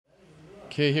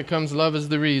Okay, here comes Love Is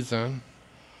the Reason.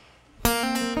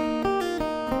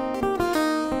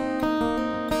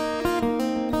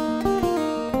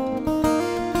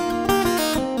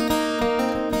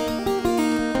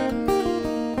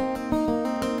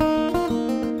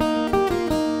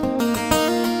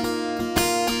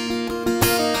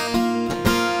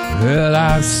 Well,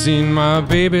 I've seen my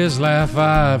babies laugh,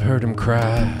 I've heard them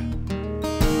cry,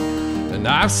 and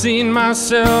I've seen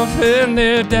myself in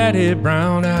their daddy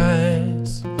brown eyes.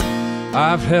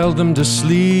 I've held them to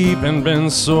sleep and been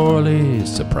sorely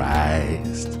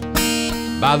surprised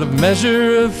by the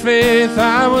measure of faith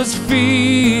I was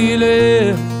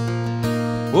feeling.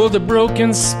 Oh, the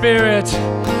broken spirit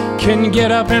can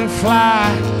get up and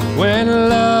fly when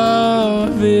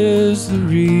love is the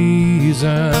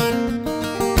reason.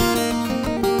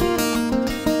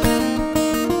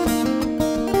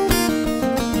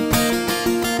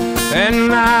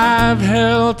 And I've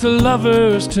held to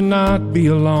lovers to not be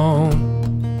alone,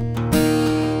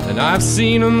 and I've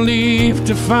seen them leave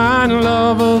to find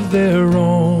love of their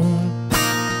own,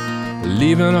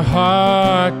 leaving a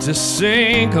heart to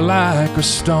sink like a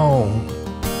stone,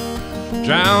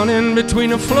 drowning between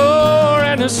the floor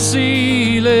and the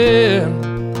ceiling,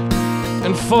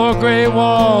 and four gray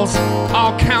walls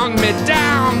all count me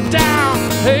down, down.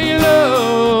 Hey,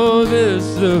 love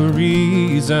is the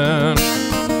reason.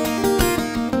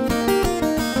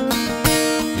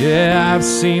 Yeah, I've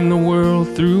seen the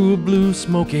world through a blue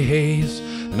smoky haze,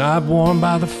 and I've warmed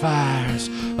by the fires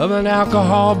of an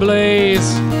alcohol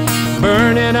blaze,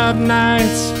 burning up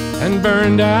nights and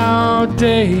burned out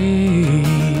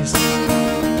days.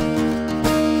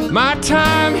 My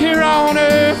time here on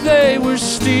earth they were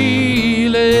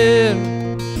stealing.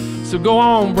 So go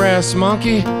on, brass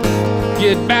monkey,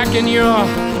 get back in your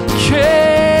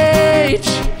cage.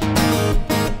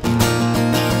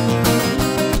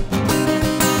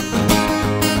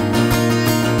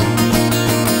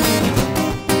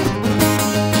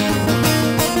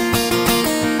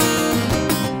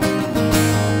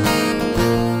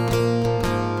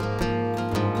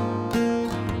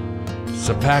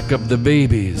 So pack up the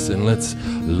babies and let's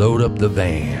load up the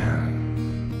van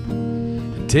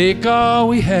and take all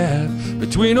we have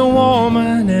between a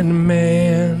woman and a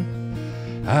man.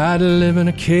 I'd live in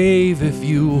a cave if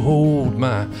you hold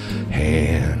my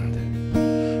hand,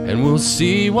 and we'll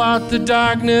see what the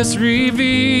darkness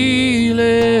revealing,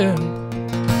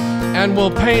 and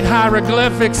we'll paint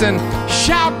hieroglyphics and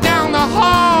shout down the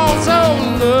halls. Oh,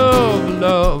 love,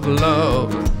 love,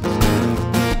 love.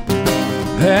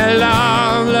 Hey,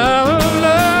 love, love,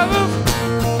 love,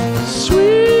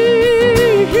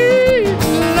 sweet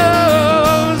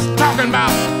love.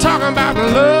 Talking about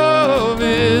love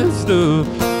is the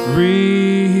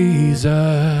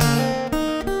reason.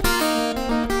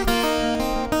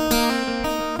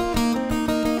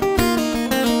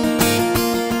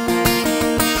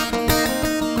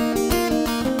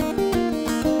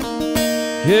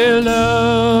 Yeah,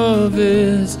 love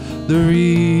is the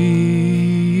reason.